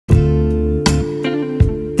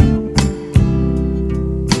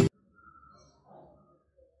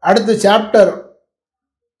அடுத்து chapter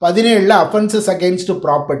 17 Offences against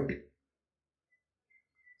property.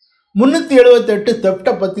 378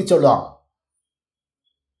 தெஃப்ட்டை பற்றி சொல்லுவாங்க.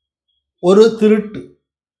 ஒரு திருட்டு,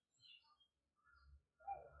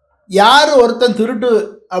 யார் ஒருத்தன் திருட்டு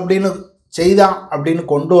அப்படின்னு செய்தான் அப்படின்னு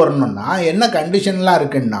கொண்டு வரணும்னா என்ன கண்டிஷன்லாம்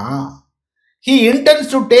இருக்குன்னா, he intends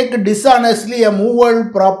to take dishonestly a movable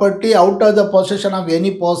property out of the possession of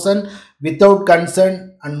any person without consent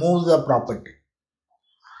and move the property.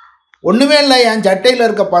 ஒன்றுமே இல்லை, என் சட்டையில்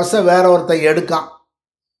இருக்க பர்ஸை வேற ஒருத்தன் எடுக்கான்,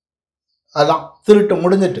 அதான் திருட்டு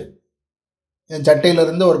முடிஞ்சிட்டு. என்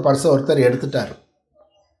சட்டையிலிருந்து ஒரு பர்ஸை ஒருத்தர் எடுத்துட்டார்.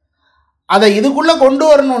 அதை இதுக்குள்ளே கொண்டு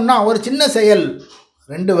வரணும்னா ஒரு சின்ன செயல்,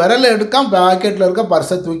 2 விரல் எடுக்கான், பாக்கெட்டில் இருக்க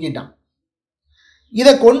பர்ஸை தூக்கிட்டான்.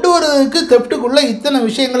 இதை கொண்டு வர்றதுக்கு தெஃப்ட்டுக்குள்ளே இத்தனை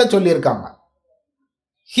விஷயங்களை சொல்லியிருக்காங்க.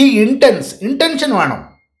 he intends, இன்டென்ஷன் வேணும்.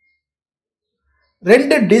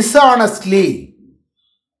 2 dishonestly,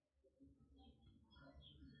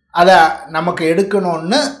 அதை நமக்கு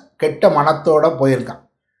எடுக்கணும்னு கெட்ட மனத்தோட போயிருக்கான்.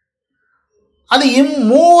 அது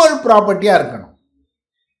இம்மூவல் ப்ராப்பர்ட்டியாக இருக்கணும்.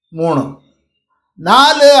 3.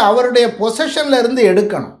 4 அவருடைய பொசஷனில் இருந்து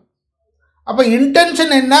எடுக்கணும். அப்போ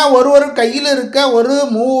இன்டென்ஷன் என்ன, ஒரு கையில் இருக்க ஒரு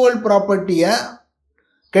மூவல் ப்ராப்பர்ட்டியை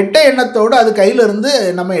கெட்ட எண்ணத்தோடு அது கையிலிருந்து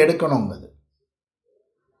நம்ம எடுக்கணுங்கிறது.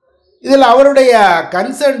 இதில் அவருடைய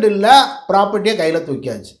கன்சென்ட் இல்லை, ப்ராப்பர்ட்டியை கையில்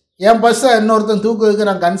தூக்கியாச்சு. என் பர்ஸை இன்னொருத்தன் தூக்குறதுக்கு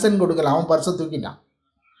நான் கன்சென்ட் கொடுக்கல, அவன் பர்ஸை தூக்கிட்டான்.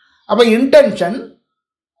 அப்போ இன்டென்ஷன்,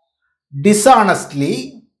 டிஸ்ஆனஸ்ட்லி,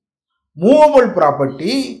 மூவபிள்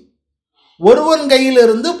ப்ராப்பர்ட்டி, ஒருவன்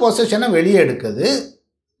கையிலிருந்து பொசஷனை வெளியே எடுக்குது,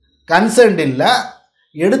 கன்சென்ட் இல்லை,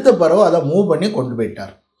 எடுத்த பிறகு அதை மூவ் பண்ணி கொண்டு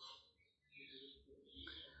போயிட்டார்.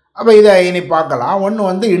 அப்போ இதை இனி பார்க்கலாம். ஒன்று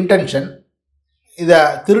வந்து இன்டென்ஷன், இதை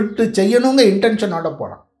திருட்டு செய்யணுங்க இன்டென்ஷனோட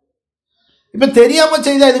போகலாம். இப்போ தெரியாமல்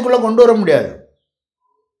செய்தால் இதுக்குள்ளே கொண்டு வர முடியாது.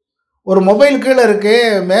 ஒரு மொபைல் கீழே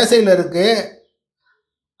இருக்குது, மேசையில் இருக்குது,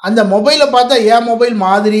 அந்த மொபைலை பார்த்தா என் மொபைல்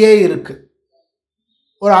மாதிரியே இருக்குது.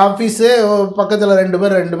 ஒரு ஆஃபீஸு பக்கத்தில் 2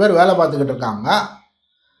 பேர் வேலை பார்த்துக்கிட்டு இருக்காங்க.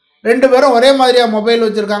 2 பேரும் ஒரே மாதிரியாக மொபைல்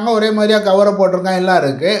வச்சுருக்காங்க, ஒரே மாதிரியாக கவரை போட்டிருக்காங்க, எல்லாம்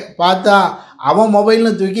இருக்குது. பார்த்தா அவன்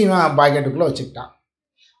மொபைல்னு தூக்கி இவன் பாக்கெட்டுக்குள்ளே வச்சுக்கிட்டான்.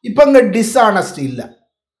 இப்போ இங்கே டிஸ்ஆனஸ்ட் இல்லை,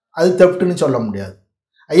 அது தெஃப்ட்டுன்னு சொல்ல முடியாது.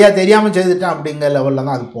 ஐயா தெரியாமல் செய்துட்டான் அப்படிங்கிற லெவலில்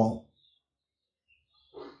தான் அது போகும்.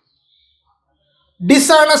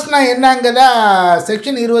 டிஸ்ஆனஸ்ட்னா என்னங்கிறத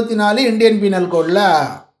செக்ஷன் 24 இந்தியன் பீனல் கோடில்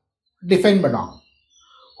டிஃபைன் பண்ணுவாங்க.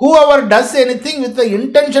 whoever does anything with the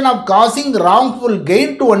intention of causing wrongful gain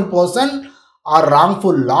to one person or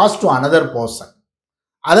wrongful loss to another person,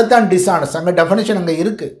 அதுதான் டிஸ்ஆனஸ்ட். அங்கே டெஃபினேஷன் அங்கே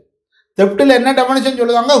இருக்குது. தெஃப்ட்டில் என்ன டெஃபினேஷன்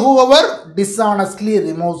சொல்லுவாங்க, whoever dishonestly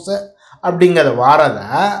removes அப்படிங்கிறத வாரதை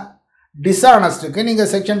டிஸ்ஆனஸ்ட்டுக்கு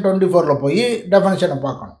நீங்கள் செக்ஷன் 24 போய் டெஃபினேஷனை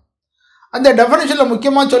பார்க்கணும். அந்த டெஃபினேஷனில்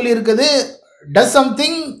முக்கியமாக சொல்லியிருக்குது does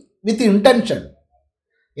something with intention.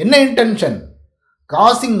 என்ன intention,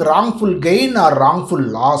 causing wrongful gain or wrongful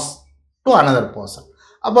loss to another person.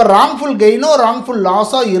 அப்போ wrongful gain or wrongful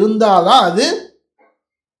loss இருந்தால் தான் அது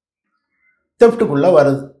தெஃப்ட்டுக்குள்ளே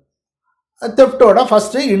வருது. தெஃப்ட்டோட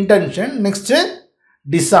ஃபஸ்ட்டு இன்டென்ஷன், நெக்ஸ்ட்டு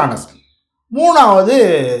டிஸ்ஆனஸ்ட், 3வது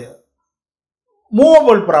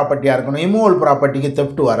மூவபிள் ப்ராப்பர்ட்டியாக இருக்கணும். இம்மூவபிள் ப்ராப்பர்ட்டிக்கு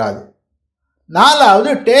தெஃப்ட் வராது.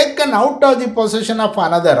 4வது taken out of the possession of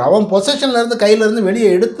another, அவன் பொசஷன்லேருந்து கையிலேருந்து வெளியே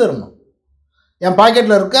எடுத்துடணும். என்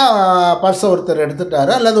பாக்கெட்டில் இருக்க பர்ஸை ஒருத்தர்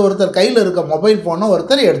எடுத்துட்டார், அல்லது ஒருத்தர் கையில் இருக்க மொபைல் ஃபோனை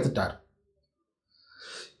ஒருத்தர் எடுத்துட்டார்.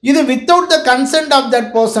 இது without the consent of that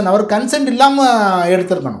person, our consent இல்லாமல்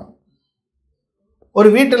எடுத்துருக்கணும். ஒரு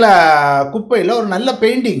வீட்டில் குப்பையில் ஒரு நல்ல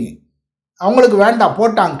பெயிண்டிங் அவங்களுக்கு வேண்டாம்,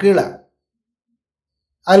 போட்டாங்க கீழே,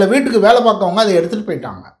 அதில் வீட்டுக்கு வேலை பார்க்கவங்க அதை எடுத்துகிட்டு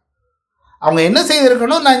போயிட்டாங்க. அவங்க என்ன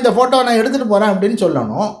செய்திருக்கணும், நான் இந்த ஃபோட்டோவை நான் எடுத்துகிட்டு போகிறேன் அப்படின்னு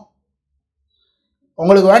சொல்லணும்.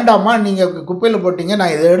 உங்களுக்கு வேண்டாமா, நீங்கள் குப்பையில் போட்டிங்க,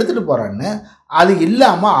 நான் இதை எடுத்துகிட்டு போகிறேன்னு. அது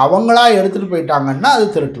இல்லாமல் அவங்களா எடுத்துகிட்டு போயிட்டாங்கன்னா அது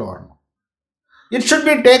திருட்டில் வரணும். It should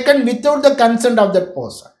be taken without the consent of that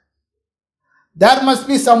person. There must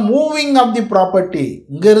be some moving of the property.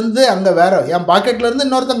 இங்கேருந்து அங்கே வேற, என் பாக்கெட்லேருந்து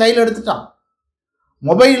இன்னொருத்தன் கையில் எடுத்துட்டான்,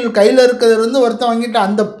 மொபைல் கையில் இருக்கிறதுலேருந்து ஒருத்தன் வாங்கிட்டு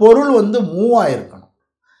அந்த பொருள் வந்து மூவ் ஆகிருக்கணும்.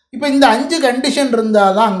 இப்போ இந்த 5 கண்டிஷன்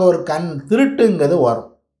இருந்தால் தான் அங்கே ஒரு திருட்டுங்கிறது வரும்.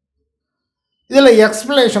 இதில்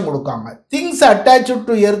எக்ஸ்பிளேஷன் கொடுக்காங்க. திங்ஸ் அட்டாச்சு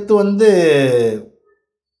டு எர்த் வந்து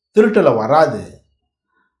திருட்டில் வராது.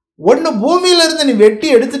 ஒன்று பூமியிலேருந்து நீ வெட்டி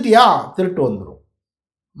எடுத்துட்டியா திருட்டு வந்துடும்.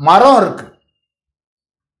 மரம் இருக்குது,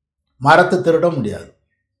 மரத்தை திருட முடியாது.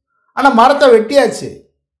 ஆனால் மரத்தை வெட்டியாச்சு,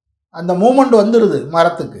 அந்த மூமெண்ட் வந்துடுது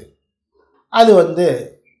மரத்துக்கு, அது வந்து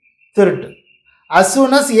திருட்டு. as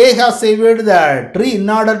soon as A has saved the tree in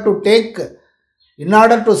order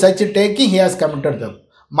to such taking he has committed them.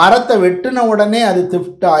 மரத்தை வெட்டின உடனே அது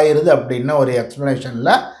திஃப்ட் ஆயிடுது அப்படின்னு ஒரு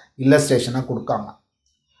எக்ஸ்ப்ளனேஷனில் இல்லஸ்ட்ரேஷனாக கொடுக்காங்க.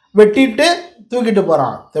 வெட்டிட்டு தூக்கிட்டு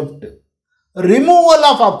போகிறான் தெஃப்ட்டு. Removal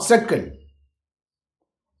of அப்சக்கிள்.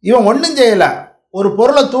 இவன் ஒன்றும் செய்யலை, ஒரு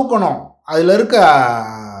பொருளை தூக்கணும், அதில் இருக்க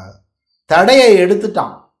தடையை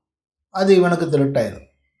எடுத்துட்டான், அது இவனுக்கு திருட்டாயிடும்.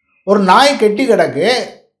 ஒரு நாய் கெட்டி கிடக்கு,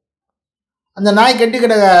 அந்த நாய் கெட்டி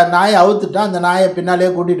கிடக்க நாயை அவுத்துட்டான், அந்த நாயை பின்னாலேயே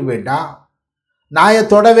கூட்டிகிட்டு போயிட்டான், நாயை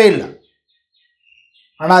தொடவே இல்லை,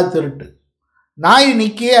 ஆனால் அது திருட்டு. நாய்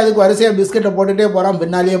நிற்கி அதுக்கு வரிசையாக பிஸ்கட்டை போட்டுகிட்டே போகிறான்,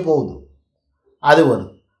 பின்னாலேயே போகுது, அது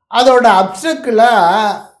வருது. அதோட அப்சக்கில்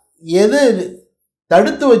எது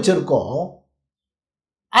தடுத்து வச்சுருக்கோ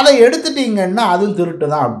அதை எடுத்துட்டீங்கன்னா அதுவும் திருட்டு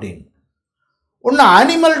தான் அப்படின்னு. ஒன்று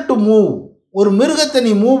அனிமல் டு மூவ், ஒரு மிருகத்தை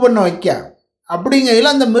நீ மூவ் பண்ண வைக்க,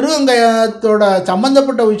 அப்படிங்கையில் அந்த மிருகத்தோட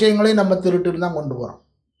சம்மந்தப்பட்ட விஷயங்களையும் நம்ம திருட்டுன்னு தான் கொண்டு போகிறோம்.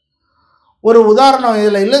 ஒரு உதாரணம்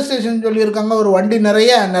இதில் இல்லஸ்ட்ரேஷன் சொல்லியிருக்காங்க. ஒரு வண்டி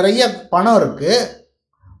நிறைய பணம் இருக்குது,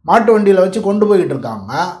 மாட்டு வண்டியில் வச்சு கொண்டு போய்கிட்டு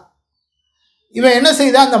இருக்காங்க. இவன் என்ன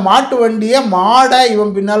செய்தான், அந்த மாட்டு வண்டியை மாடை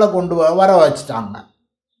இவன் பின்னால் கொண்டு வர வச்சுட்டாங்க.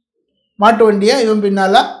 மாட்டு வண்டியை இவன்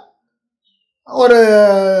பின்னால் ஒரு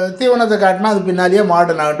தீவனத்தை காட்டினா அது பின்னாலேயே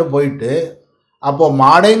மாடு நகட்டு போயிட்டு, அப்போது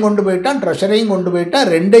மாடையும் கொண்டு போயிட்டான், ட்ரெஷரையும் கொண்டு போயிட்டான்,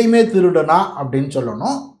 ரெண்டையுமே திருடுனா அப்படின்னு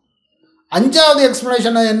சொல்லணும். 5வது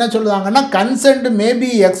எக்ஸ்பிளனேஷனை என்ன சொல்லுவாங்கன்னா, consent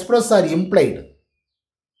maybe express R implied.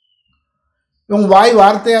 இவங்க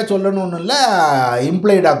வார்த்தையாக சொல்லணும்னு இல்லை,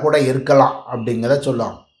 இம்ப்ளைடாக கூட இருக்கலாம் அப்படிங்கிறத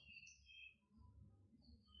சொல்லுவாங்க.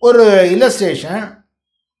 ஒரு இல்லஸ்ட்ரேஷன்,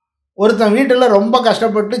 ஒருத்தன் வீட்டில் ரொம்ப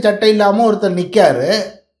கஷ்டப்பட்டு சட்டை இல்லாமல் ஒருத்தர் நிற்காரு.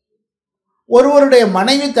 ஒருவருடைய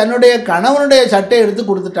மனைவி தன்னுடைய கணவனுடைய சட்டை எடுத்து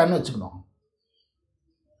கொடுத்துட்டான்னு வச்சுக்கணும்.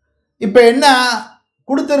 இப்போ என்ன,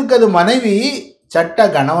 கொடுத்துருக்கிறது மனைவி, சட்டை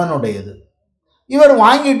கணவனுடையது, இவர்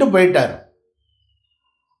வாங்கிட்டு போயிட்டார்.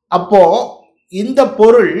 அப்போது இந்த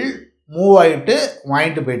பொருள் மூவ் ஆகிட்டு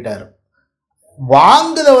வாங்கிட்டு போயிட்டார்.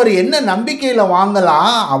 வாங்குறவர் என்ன நம்பிக்கையில்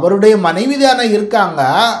வாங்கலாம், அவருடைய மனைவி தானே இருக்காங்க,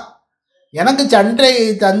 எனக்கு சட்டை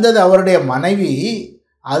தந்தது அவருடைய மனைவி,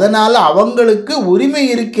 அதனால் அவங்களுக்கு உரிமை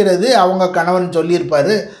இருக்கிறது, அவங்க கணவன்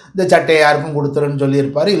சொல்லியிருப்பார் இந்த சட்டையை யாருக்கும் கொடுத்துருன்னு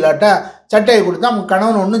சொல்லியிருப்பார், இல்லாட்டா சட்டையை கொடுத்தா அவங்க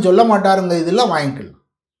கணவன் ஒன்றும் சொல்ல மாட்டாருங்க, இதெல்லாம் வாங்கிக்கலாம்.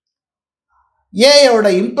 ஏயோட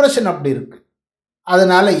இம்ப்ரெஷன் அப்படி இருக்கு,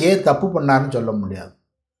 அதனால் தப்பு பண்ணாருன்னு சொல்ல முடியாது.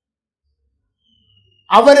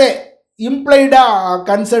 அவரே இம்ப்ளைடாக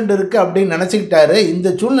கன்சென்ட் இருக்குது அப்படின்னு நினச்சிக்கிட்டாரு. இந்த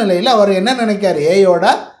சூழ்நிலையில் அவர் என்ன நினைக்கார், ஏயோட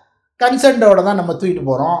கன்சென்ட்டோட தான் நம்ம தூக்கிட்டு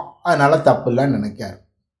போகிறோம், அதனால் தப்பு இல்லைன்னு நினைக்கார்.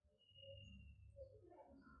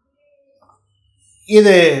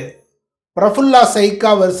 இது பிரஃபுல்லா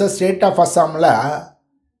சைக்கா வெர்சஸ் ஸ்டேட் ஆஃப் அஸ்ஸாமில்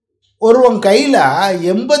ஒருவன் கையில்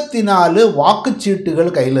 84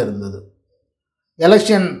 வாக்குச்சீட்டுகள் கையில் இருந்தது.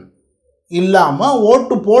 எலெக்ஷன் இல்லாமல்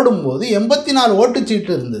ஓட்டு போடும்போது 84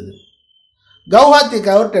 ஓட்டுச்சீட்டு இருந்தது. கவுஹாத்தி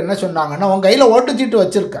கவர்ட் என்ன சொன்னாங்கன்னா, உன் கையில் ஓட்டுச்சீட்டு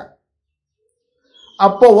வச்சுருக்க,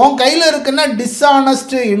 அப்போது உன் கையில் இருக்குன்னா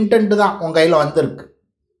டிஸ்ஆனஸ்ட் இன்டென்ட் தான் உன் கையில் வந்திருக்கு.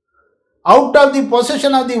 Out of the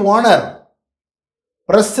position of the owner,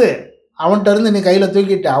 press அவன்கிட்ட இருந்து நீ கையில்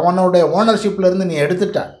தூக்கிட்ட, அவனுடைய ஓனர்ஷிப்பில் இருந்து நீ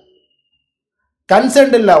எடுத்துட்ட,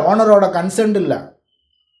 கன்சென்ட் இல்லை, ஓனரோட கன்சென்ட் இல்லை,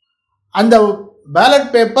 அந்த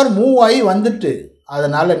பேலட் பேப்பர் மூவ் ஆகி வந்துட்டு,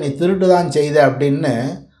 அதனால் நீ திருட்டு தான் செய்த அப்படின்னு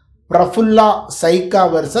பிரஃபுல்லா சைக்கா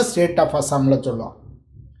வெர்சஸ் ஸ்டேட் ஆஃப் அஸ்ஸாமில் சொல்லுவான்.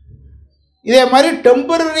 இதே மாதிரி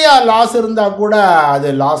டெம்பரரியாக லாஸ் இருந்தால் கூட அது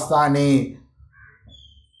லாஸ் தான், நீ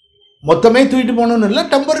மொத்தமே தூக்கிட்டு போகணுன்னு இல்லை,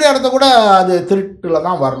 டெம்பரரியாக இருந்தால் கூட அது திருட்டில்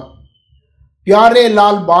தான் வரணும். Pyare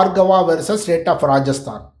Lal Bhargava versus state of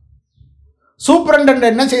Rajasthan. Superintendent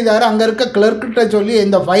என்ன செய்தார், அங்கே இருக்க கிளர்க்கிட்ட சொல்லி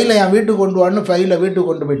இந்த ஃபைலை என் வீட்டுக்கு கொண்டு வான்னு ஃபைலை வீட்டுக்கு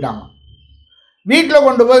கொண்டு போயிட்டாங்க. வீட்டில்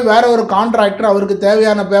கொண்டு போய் வேற ஒரு கான்ட்ராக்டர் அவருக்கு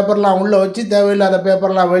தேவையான பேப்பர்லாம் உள்ளே வச்சு தேவையில்லாத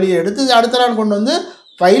பேப்பர்லாம் வெளியே எடுத்து அடுத்த நாள் கொண்டு வந்து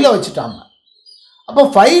ஃபைலை வச்சுட்டாங்க. அப்போ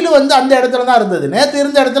ஃபைலு வந்து அந்த இடத்துல தான் இருந்தது, நேற்று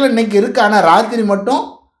இருந்த இடத்துல இன்றைக்கி இருக்குது, ஆனால் ராத்திரி மட்டும்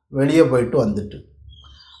வெளியே போயிட்டு வந்துட்டு.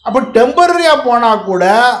 அப்போ டெம்பரரியாக போனால் கூட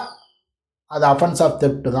அது அஃபென்ஸ் ஆஃப்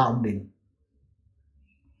தெஃப்ட் தான் அப்படின்னு.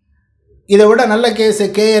 இதை விட நல்ல case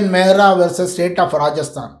KN Mehra versus state of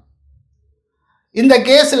Rajasthan. இந்த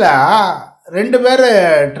கேஸில் 2 பேர்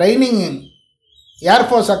ட்ரைனிங்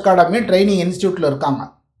ஏர்ஃபோர்ஸ் அகாடமி ட்ரைனிங் இன்ஸ்டியூட்டில் இருக்காங்க.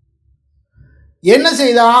 என்ன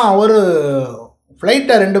செய்தான், ஒரு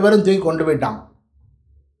ஃப்ளைட்டை 2 பேரும் தூக்கி கொண்டு போயிட்டாங்க.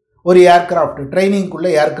 ஒரு ஏர்க்ராஃப்ட்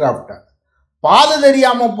ட்ரைனிங்குள்ளே ஏர்க்ராஃப்டை பாதை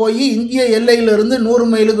தெரியாமல் போய் இந்திய எல்லையிலிருந்து 100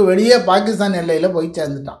 மைலுக்கு வெளியே பாகிஸ்தான் எல்லையில் போய்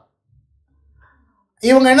சேர்ந்துட்டான்.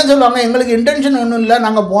 இவங்க என்ன சொல்லுவாங்க, எங்களுக்கு இன்டென்ஷன் ஒன்றும் இல்லை,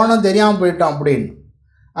 நாங்கள் போனோம் தெரியாமல் போயிட்டோம் அப்படின்னு.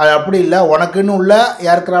 அது அப்படி இல்லை, உனக்குன்னு உள்ள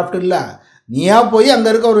ஏர்க்ராஃப்ட் இல்லை, நீயா போய் அங்கே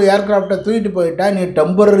இருக்க ஒரு ஏர்க்ராஃப்டை தூக்கிட்டு போயிட்டா, நீ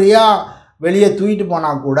டெம்பரரியாக வெளியே தூக்கிட்டு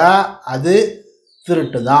போனால் கூட அது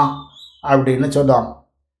திருட்டு தான் அப்படின்னு சொல்லுவாங்க.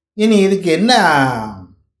 இனி இதுக்கு என்ன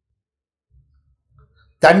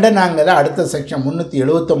தண்டனைங்கிற அடுத்த செக்ஷன்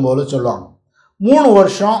 379 சொல்லுவாங்க. 3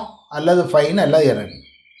 வருஷம் அல்லது ஃபைன் அல்லது இறங்கு.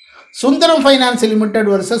 Sundaram finance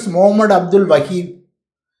limited versus Mohammed Abdul வஹீப்.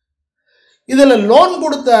 இதில் லோன்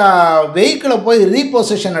கொடுத்த வெஹிக்கிளை போய்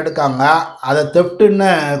ரீபொசிஷன் எடுக்காங்க, அதை தெஃப்ட்டுன்னு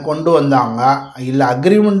கொண்டு வந்தாங்க. இல்லை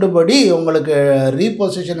அக்ரிமெண்ட்டு படி உங்களுக்கு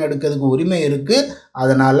ரீபொசிஷன் எடுக்கிறதுக்கு உரிமை இருக்குது,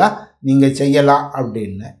 அதனால் நீங்கள் செய்யலாம்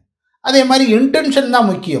அப்படின்னு. அதே மாதிரி இன்டென்ஷன் தான்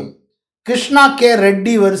முக்கியம். Krishna K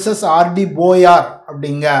Reddy versus RT போயார்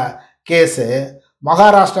அப்படிங்க case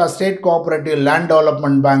Maharashtra state cooperative land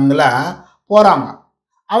development பேங்கில் போகிறாங்க.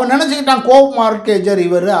 அவன் நினச்சிக்கிட்டான் கோப் மார்க்கேஜர்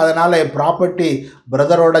இவர், அதனால் ப்ராப்பர்ட்டி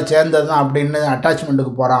பிரதரோட சேர்ந்தது தான் அப்படின்னு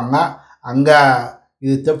அட்டாச்மெண்ட்டுக்கு போகிறாங்க. அங்கே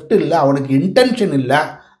இது தெஃப்ட் இல்லை, அவனுக்கு இன்டென்ஷன் இல்லை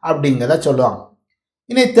அப்படிங்கிறத சொல்லுவாங்க.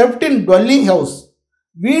 இனி தெஃப்ட் இன் டுவெல்லிங் ஹவுஸ்,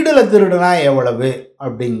 வீடில் திருடுனா எவ்வளவு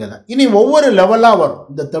அப்படிங்கிறத இனி ஒவ்வொரு லெவலாக வரும்.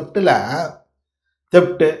 இந்த தெஃப்ட்டில்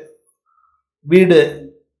தெஃப்ட்டு வீடு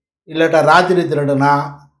இல்லாட்டா ராத்திரி திருடுனா,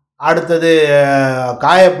 அடுத்தது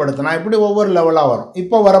காயப்படுத்தினா, இப்படி ஒவ்வொரு லெவலாக வரும்.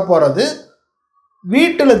 இப்போ வரப்போகிறது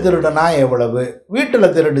வீட்டில் திருடுனா எவ்வளவு,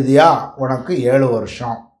 வீட்டில் திருடுதியா உனக்கு 7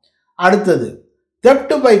 வருஷம். அடுத்தது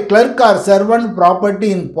theft by clerk R servant property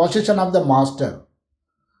in position of the master,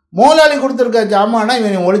 முதலாளி கொடுத்துருக்க ஜாமானை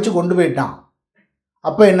இவன் ஒழிச்சு கொண்டு போயிட்டான்.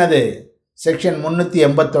 அப்போ என்னது, section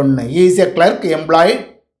 381, is a clerk employed,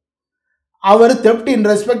 our theft in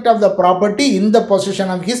respect of the property in the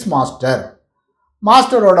position of his master,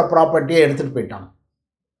 மாஸ்டரோட ப்ராப்பர்ட்டியை எடுத்துகிட்டு போயிட்டான்.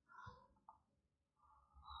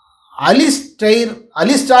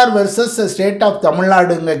 Alistair versus state of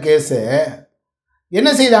தமிழ்நாடுங்க case என்ன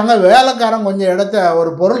செய்தாங்க, வேலைக்காரன் கொஞ்சம் இடத்த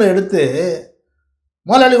ஒரு பொருளை எடுத்து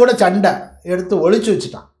முதலாளி கூட சண்டை எடுத்து ஒழிச்சு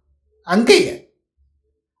வச்சுட்டான் அங்கேயே.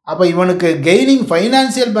 அப்போ இவனுக்கு கெய்னிங்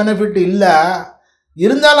ஃபைனான்சியல் பெனிஃபிட் இல்லை,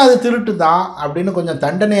 இருந்தாலும் அது திருட்டு தான் அப்படின்னு கொஞ்சம்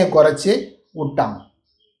தண்டனையை குறைச்சி விட்டாங்க.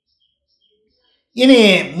 இனி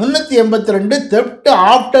 382 theft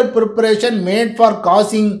after preparation made for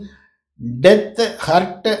causing death,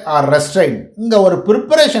 hurt R restrain. இங்கே ஒரு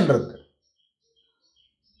ப்ரிப்பரேஷன் இருக்கு,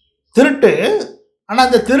 திருட்டு. ஆனால்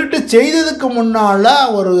அந்த திருட்டு செய்ததுக்கு முன்னால்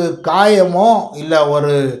ஒரு காயமோ இல்லை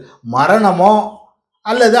ஒரு மரணமோ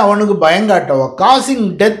அல்லது அவனுக்கு பயங்காட்டவோ, காசிங்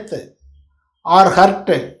டெத் ஆர்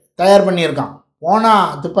ஹர்ட்டு தயார் பண்ணியிருக்கான்.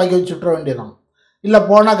 போனால் துப்பாக்கி வச்சு சுட்டுற வேண்டியதான், இல்லை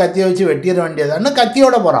போனால் கத்தியை வச்சு வெட்டிட வேண்டியதான்னு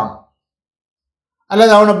கத்தியோட போகிறான்,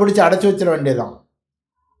 அல்லது அவனை பிடிச்சி அடைச்சி வச்சிட வேண்டியதான்,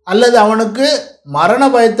 அல்லது அவனுக்கு மரண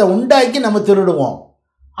பயத்தை உண்டாக்கி நம்ம திருடுவோம்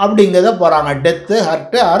அப்படிங்கிறத போகிறாங்க. Death,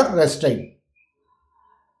 hurt R restrain.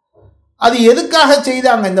 அது எதுக்காக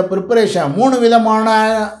செய்தாங்க இந்த ப்ரிப்பரேஷன்? 3 விதமான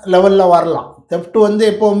லெவலில் வரலாம். தெஃப்ட்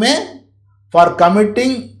எப்போவுமே ஃபார்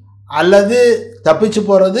கமிட்டிங், அல்லது தப்பிச்சு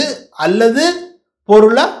போகிறது, அல்லது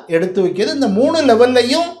பொருளை எடுத்து வைக்கிறது. இந்த 3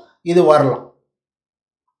 லெவல்லையும் இது வரலாம்.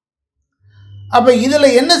 அப்போ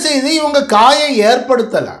இதில் என்ன செய்யுது, இவங்க காயம்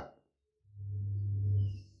ஏற்படுத்தலை.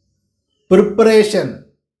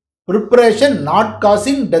 Preparation not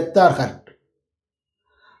causing death R hurt.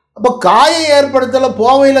 அப்போ காயம் ஏற்படுத்தலை,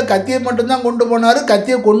 போவையில் கத்தியை மட்டும்தான் கொண்டு போனார்.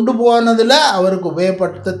 கத்தியை கொண்டு போனதில் அவருக்கு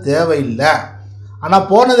உபயோகப்படுத்த தேவையில்லை. ஆனால்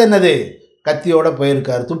போனது என்னது, கத்தியோட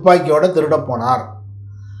போயிருக்கார், துப்பாக்கியோட திருட போனார்.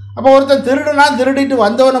 அப்போ ஒருத்தர் திருடுனா, திருடிட்டு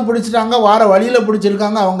வந்தவனை பிடிச்சிட்டாங்க, வார வழியில்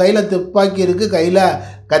பிடிச்சிருக்காங்க, அவங்க கையில் துப்பாக்கி இருக்குது, கையில்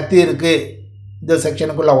கத்தி இருக்குது, இந்த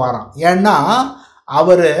செக்ஷனுக்குள்ளே வாரான். ஏன்னா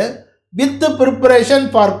அவர் with preparation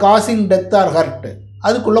for causing death R hurt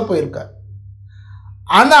அதுக்குள்ளே போயிருக்கார்.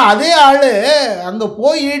 ஆனால் அதே ஆள் அங்கே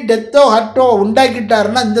போய் டெத்தோ ஹர்ட்டோ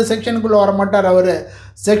உண்டாக்கிட்டாருன்னா இந்த செக்ஷனுக்குள்ளே வர மாட்டார். அவர்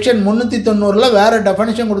செக்ஷன் 390 வேறு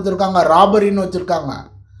டெஃபனிஷன் கொடுத்துருக்காங்க, ராபரின்னு வச்சுருக்காங்க.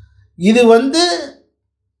 இது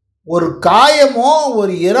ஒரு காயமோ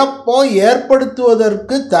ஒரு இறப்போ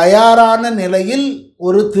ஏற்படுத்துவதற்கு தயாரான நிலையில்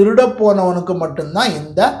ஒரு திருட போனவனுக்கு மட்டும்தான்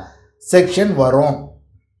இந்த செக்ஷன் வரும்.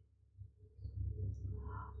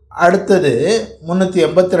 அடுத்தது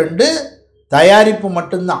 382 தயாரிப்பு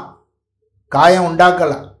மட்டும்தான், காயம்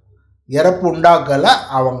உண்டாக்கலை, இறப்பு உண்டாக்கலை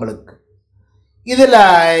அவங்களுக்கு. இதில்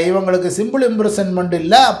இவங்களுக்கு சிம்பிள் இம்ப்ரெசன்மெண்ட்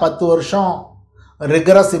இல்லை, 10 வருஷம்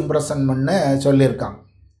ரிகரஸ் இம்ப்ரெசன்மெண்ட்னு சொல்லியிருக்காங்க,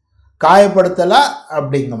 காயப்படுத்தலை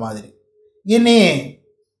அப்படிங்கிற மாதிரி. இனி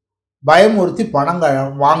பயமுறுத்தி பணம்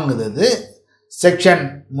வாங்குறது section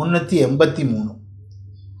 383.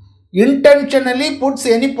 intentionally puts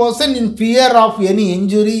any person in fear of any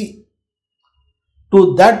injury to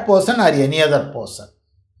that person or any other person.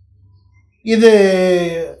 இது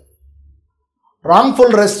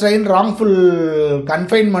wrongful restraint, wrongful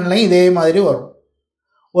confinementலையும் இதே மாதிரி வரும்.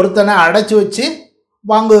 ஒருத்தனை அடைச்சி வச்சு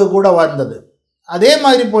வாங்குவது கூட வந்தது. அதே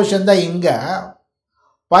மாதிரி பொசிஷன் தான் இங்கே.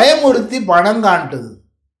 பயமுறுத்தி பணம் காட்டுது,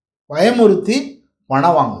 பயமுறுத்தி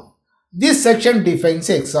பணம் வாங்குது. This section defines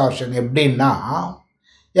எக்ஸார்ஷன். எப்படின்னா,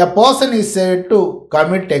 a person is said to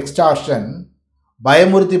commit extortion,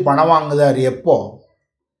 பயமுறுத்தி பணம் வாங்குதார் எப்போ,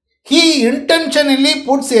 he intentionally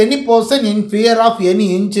puts any person in fear of any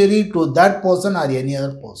injury to that person or any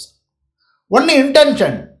other person. Only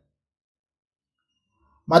intention.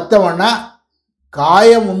 மற்றவனை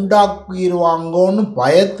காயம் உண்டாக்கிடுவாங்கன்னு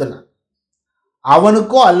பயத்தில்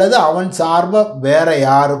அவனுக்கோ அல்லது அவன் சார்பாக வேற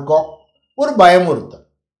யாருக்கோ ஒரு பயமுறுத்தல்.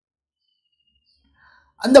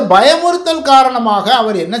 அந்த பயமுறுத்தல் காரணமாக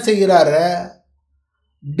அவர் என்ன செய்கிறாரு?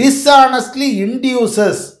 Dishonestly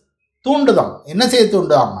induces, தூண்டுதான். என்ன செய்ய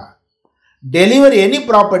தூண்டுவாங்க? Deliver any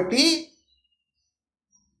property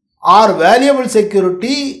R valuable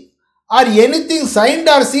security or anything signed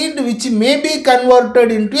R sealed which may be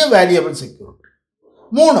converted into a valuable security.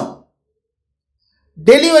 3,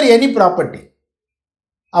 deliver any property.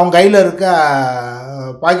 அவன் கையில் இருக்க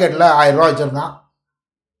பாக்கெட்டில் 1000 ரூபா வச்சுருக்கான்,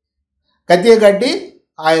 கத்தியை காட்டி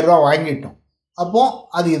 1000 ரூபா வாங்கிட்டோம். அப்போ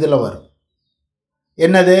அது இதில் வரும்.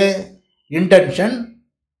 என்னது? Intention,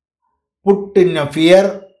 put in a fear,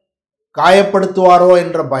 காயப்படுத்துவாரோ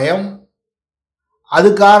என்ற பயம். அது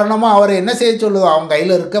காரணமாக அவரை என்ன செய்ய சொல்லுதோ? அவன்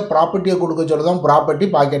கையில் இருக்க ப்ராப்பர்ட்டியை கொடுக்க சொல்லுதான். ப்ராப்பர்ட்டி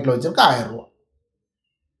பாக்கெட்டில் வச்சுருக்க 1000 ரூபா.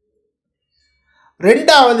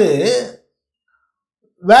 2வது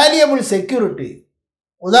வேல்யூபிள் செக்யூரிட்டி.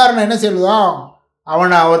 உதாரணம் என்ன சொல்லுதான்?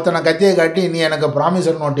 அவனை ஒருத்தனை கத்தியை காட்டி நீ எனக்கு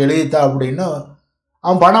ப்ராமிசர் நோட் எழுதித்தா அப்படின்னு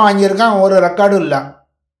அவன் பணம் வாங்கியிருக்கான், ஒரு ரெக்கார்டும் இல்லை.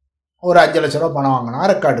 ஒரு 5 லட்ச ரூபா பணம் வாங்கினா,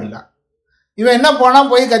 ரெக்கார்டு இல்லை. இவன் என்ன போனால்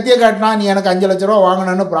போய் கத்தியை காட்டினா நீ எனக்கு 5 லட்ச ரூபா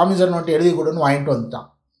வாங்கினேன்னு ப்ராமிசர் நோட் எழுதி கொடுன்னு வாங்கிட்டு வந்துட்டான்.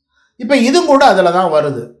 இப்போ இதுவும் கூட அதில் தான்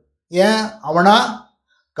வருது. ஏன்? அவனா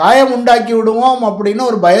காயம் உண்டாக்கி விடுவோம் அப்படின்னு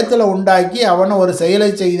ஒரு பயத்தில் உண்டாக்கி அவனை ஒரு செயலை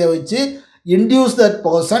செய்த வச்சு இன்டியூஸ் தட்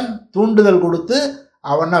பர்சன், தூண்டுதல் கொடுத்து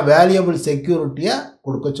அவனை வேல்யூபிள் செக்யூரிட்டியை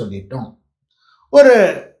கொடுக்க சொல்லிட்டோம். ஒரு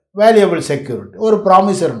வேல்யூபிள் செக்யூரிட்டி, ஒரு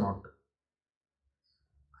ப்ராமிசர் நோட்.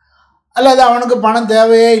 அல்லது அவனுக்கு பணம்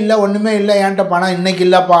தேவையே இல்லை, ஒன்றுமே இல்லை, என்கிட்ட பணம் இன்றைக்கி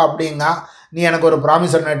இல்லைப்பா அப்படிங்க, நீ எனக்கு ஒரு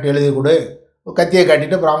ப்ராமிசர் நோட் எழுதி கொடு, கத்தியை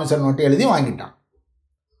காட்டிட்டு ப்ராமிசர் நோட்டு எழுதி வாங்கிட்டான்.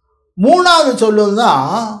 3வது சொல்லுவது தான்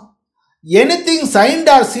anything signed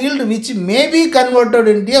R sealed which may be converted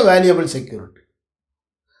into a valuable security.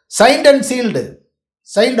 Signed and sealed,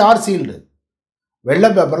 signed R sealed, வெள்ளை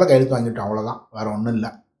பேப்பரில் கையெழுத்து வாங்கிட்டோம், அவ்வளோதான், வேறு ஒன்றும் இல்லை.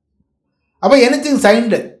 அப்போ எனிதிங்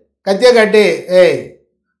சைன்டு, கத்தியை காட்டி ஏய்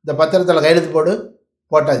இந்த பத்திரத்தில் கையெழுத்து போடு,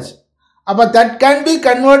 போட்டாச்சு. அப்போ that can be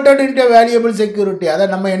converted into valuable security. அதை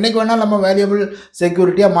நம்ம என்றைக்கு வேணால் நம்ம வேல்யூபிள்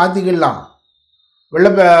செக்யூரிட்டியாக மாற்றிக்கலாம். வெள்ளை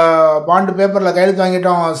பாண்டு பேப்பரில் கையெழுத்து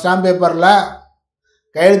வாங்கிட்டோம், ஸ்டாம்ப் பேப்பரில்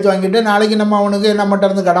கையெழுத்து வாங்கிட்டு நாளைக்கு நம்ம அவனுக்கு நம்மகிட்ட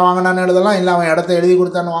இருந்து கடன் வாங்கினான்னு எழுதலாம், இல்லை அவன் இடத்த எழுதி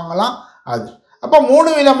கொடுத்தான்னு வாங்கலாம். அது அப்போ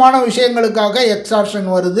 3 விதமான விஷயங்களுக்காக எக்ஸார்ஷன்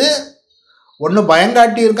வருது. ஒன்று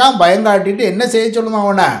பயங்காட்டியிருக்கான், பயங்காட்டிட்டு என்ன செய்ய சொல்லணும்?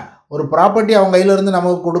 அவனை ஒரு ப்ராப்பர்ட்டி அவன் கையிலேருந்து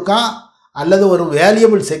நமக்கு கொடுக்கான், அல்லது ஒரு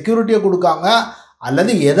வேல்யூபிள் செக்யூரிட்டியை கொடுக்காங்க,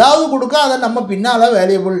 அல்லது ஏதாவது கொடுக்க அதை நம்ம பின்னால்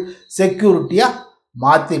வேல்யூபிள் செக்யூரிட்டியாக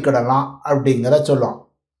மாற்றிக்கிடலாம் அப்படிங்கிற சொல்லுவோம்.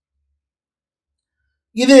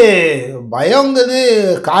 இது பயங்கிறது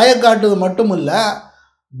காயக்காட்டுது மட்டும் இல்லை,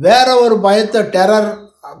 வேற ஒரு பயத்தை, terror,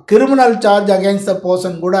 criminal charge against the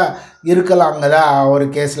person கூட இருக்கலாங்கிற ஒரு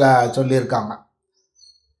கேஸில் சொல்லியிருக்காங்க.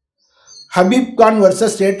 ஹபீப் கான்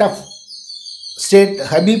வர்சஸ்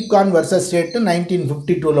ஹபீப் கான் வர்சஸ் ஸ்டேட்டு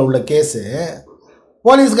 1952 உள்ள கேஸு.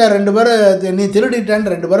 போலீஸ்கார் 2 பேர் நீ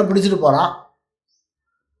திருடிட்டேன்னு 2 பேரை பிடிச்சிட்டு போகிறான்.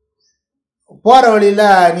 போகிற வழியில்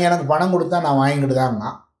நீ எனக்கு பணம் கொடுத்தா நான் வாங்கிக்கிட்டுதாங்க,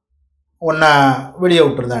 உன்னை வெளியே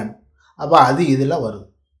விட்டுருதான். அப்போ அது இதில் வருது.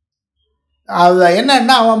 அது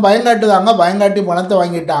என்னன்னா அவன் பயங்காட்டுதாங்க, பயங்காட்டி பணத்தை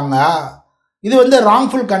வாங்கிட்டாங்க. இது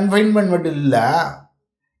ராங்ஃபுல் கன்ஃபைன்மெண்ட் மட்டும் இல்லை,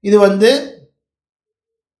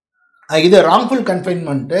 இது ராங்ஃபுல்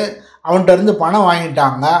கன்ஃபைன்மெண்ட்டு, அவன்கிட்ட இருந்து பணம்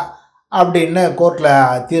வாங்கிட்டாங்க அப்படின்னு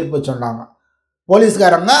கோர்ட்டில் தீர்ப்பு சொன்னாங்க.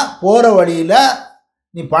 போலீஸ்காரங்க போகிற வழியில்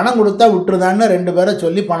நீ பணம் கொடுத்தா விட்டுருதான்னு 2 பேரை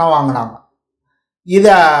சொல்லி பணம் வாங்கினாங்க.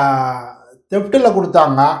 இதை தெஃப்ட்டில்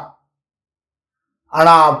கொடுத்தாங்க.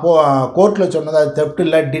 ஆனால் கோர்ட்டில் சொன்னது அது தெஃப்ட்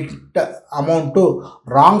இல்லை, did amount to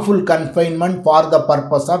wrongful confinement for the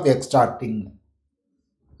purpose of எக்ஸ்டார்டிங்.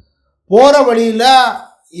 போகிற வழியில்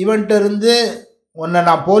இவன்ட்டு இருந்து உன்னை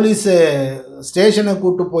நான் போலீஸு ஸ்டேஷனுக்கு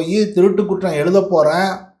கூப்பிட்டு போய் திருட்டு குற்றம் எழுத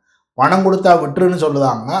போகிறேன், பணம் கொடுத்தா விட்டுருன்னு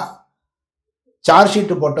சொல்லுதாங்க. சார்ஜ்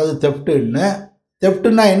ஷீட்டு போட்டது தெஃப்ட்டுன்னு.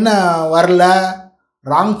 தெஃப்ட்டுன்னா என்ன வரல?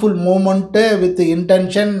 Wrongful moment with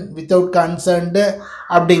intention without concerned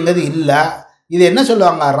அப்படிங்கிறது இல்லை. இது என்ன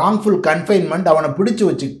சொல்லுவாங்க? Wrongful confinement. அவனை பிடிச்சி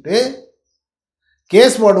வச்சுக்கிட்டு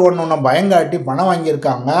கேஸ் போடுவோன்னு ஒன்று பயங்காட்டி பணம்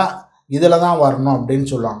வாங்கியிருக்காங்க, இதில் தான் வரணும் அப்படின்னு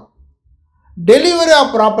சொல்லுவாங்க. டெலிவரி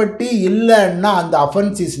ஆஃப் ப்ராப்பர்ட்டி இல்லைன்னா அந்த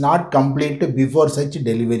offence is not complete before such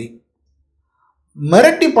delivery.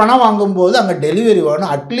 மிரட்டி பணம் வாங்கும்போது அங்கே டெலிவரி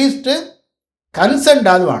வேணும், அட்லீஸ்ட்டு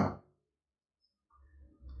கன்சென்டாவது வேணும்.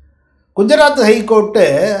 Gujarat high court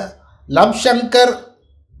லப்சங்கர்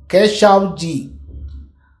கேஷாவ்ஜி,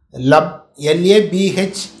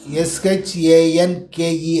 LABHSHANKER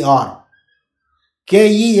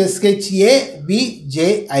KESHABJI,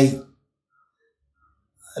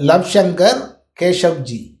 லப்சங்கர்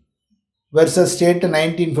கேஷவ்ஜி versus state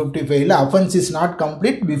 1955 offense is not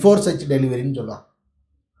complete before such deliveryன்னு சொல்லுவாங்க.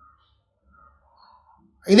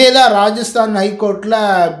 இதே தான் ராஜஸ்தான் ஹைகோர்ட்டில்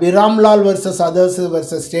பிராம்லால் வெர்சஸ் அதர்ஸ்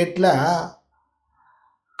வெர்சஸ் ஸ்டேட்டில்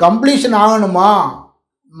கம்ப்ளீஷன் ஆகணுமா,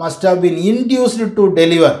 must have been induced to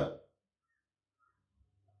deliver,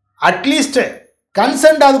 at least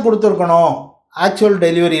consent அது கொடுத்துருக்கணும், ஆக்சுவல்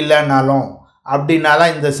டெலிவரி இல்லைன்னாலும்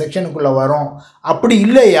அப்படின்னாலாம் இந்த செக்ஷனுக்குள்ளே வரும். அப்படி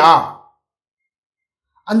இல்லையா,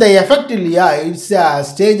 அந்த எஃபெக்ட் இல்லையா, it's a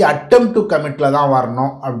stage attempt to கமிட்டில் தான்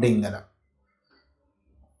வரணும் அப்படிங்கிற.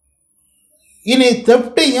 இனி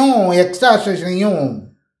தெஃப்ட்டையும் எக்ஸ்டார்ஷனையும்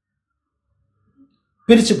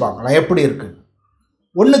பிரித்து பார்க்கலாம் எப்படி இருக்குது.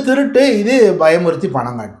 ஒன்று திருட்டு, இது பயமுறுத்தி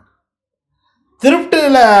பணம் காட்டு.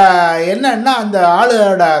 திருட்டில் என்னன்னா அந்த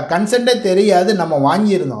ஆளோட கன்சென்ட்டே தெரியாது, நம்ம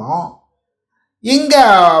வாங்கியிருந்தோம். இங்கே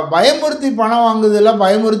பயமுறுத்தி பணம் வாங்குதில்ல,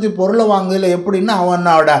 பயமுறுத்தி பொருளை வாங்குதில்ல. எப்படின்னா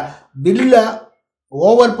அவனோட பில்லை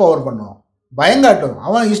ஓவர் பவர் பண்ணுவான், பயங்காட்டும்,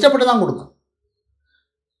 அவன் இஷ்டப்பட்டு தான் கொடுக்கும்.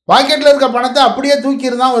 பாக்கெட்டில் இருக்க பணத்தை அப்படியே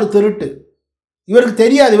தூக்கியிருந்தான் ஒரு திருட்டு. இவருக்கு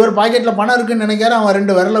தெரியாது, இவர் பாக்கெட்டில் பணம் இருக்குன்னு நினைக்கிறார். அவன்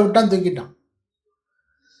 2 விரலை விட்டான், தூக்கிட்டான்.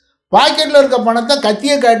 பாக்கெட்டில் இருக்க பணத்தை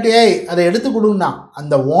கத்தியை காட்டியே அதை எடுத்து கொடுன்னா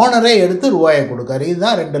அந்த ஓனரே எடுத்து ரூபாயை கொடுக்காரு.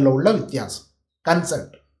 இதுதான் ரெண்டில் உள்ள வித்தியாசம்.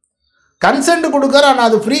 கன்சென்ட் கொடுக்குற, ஆனால்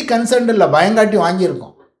அது ஃப்ரீ கன்சென்ட் இல்லை, பயங்காட்டி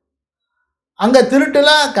வாங்கியிருக்கோம். அங்கே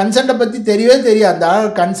திருட்டில் கன்சென்ட்டை பற்றி தெரியவே தெரியாது, அந்த ஆள்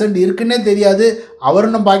கன்சென்ட் இருக்குன்னே தெரியாது, அவர்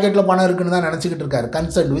இன்னும் பாக்கெட்டில் பணம் இருக்குன்னு தான் நினச்சிக்கிட்டு இருக்காரு.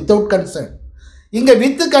 Consent without consent. இங்கே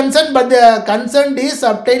with consent, but consent is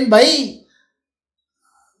obtained by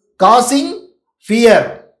causing fear.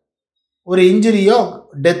 ஒரு இன்ஜுரியோ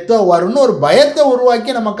டெத்தோ வரும்னு ஒரு பயத்தை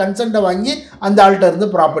உருவாக்கி நம்ம கன்சென்ட்டை வாங்கி அந்த ஆள்கிட்ட இருந்து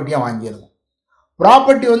ப்ராப்பர்ட்டியாக வாங்கியிருந்தோம்.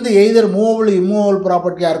 ப்ராப்பர்ட்டி வந்து எய்தர் மூவபிள் இம்மூவபிள்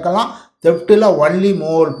ப்ராப்பர்ட்டியாக இருக்கலாம். தெஃப்ட்டில் ஒன்லி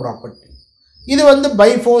மூவபிள் ப்ராப்பர்ட்டி. இது வந்து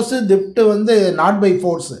பை ஃபோர்ஸு, தெஃப்ட்டு வந்து நாட் பை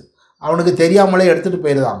ஃபோர்ஸு, அவனுக்கு தெரியாமலே எடுத்துகிட்டு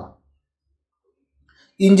போயிருந்தாங்க.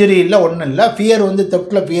 இன்ஜுரி இல்லை, ஒன்றும் இல்லை. ஃபியர் வந்து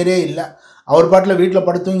தெஃப்ட்டில் ஃபியரே இல்லை, அவர் பாட்டில் வீட்டில்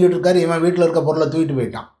படுத்து தூங்கிட்டு இருக்காரு, இவன் வீட்டில் இருக்க பொருளை தூக்கிட்டு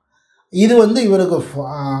போயிட்டான். இது வந்து இவருக்கு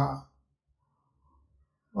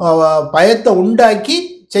பயத்தை உண்டாக்கி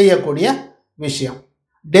செய்யக்கூடிய விஷயம்.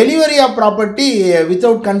 Delivery of property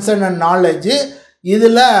without concern and knowledge,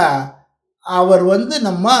 இதில் அவர் வந்து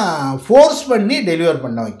நம்ம ஃபோர்ஸ் பண்ணி டெலிவர்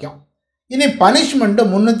பண்ண வைக்கும். இனி punishment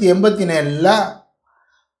 387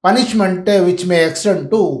 punishment which may extend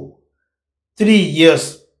to 3 years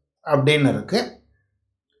அப்படின்னு இருக்குது.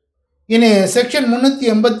 இனி செக்ஷன்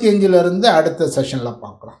 385 அடுத்த செஷனில்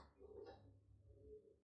பார்க்கலாம்.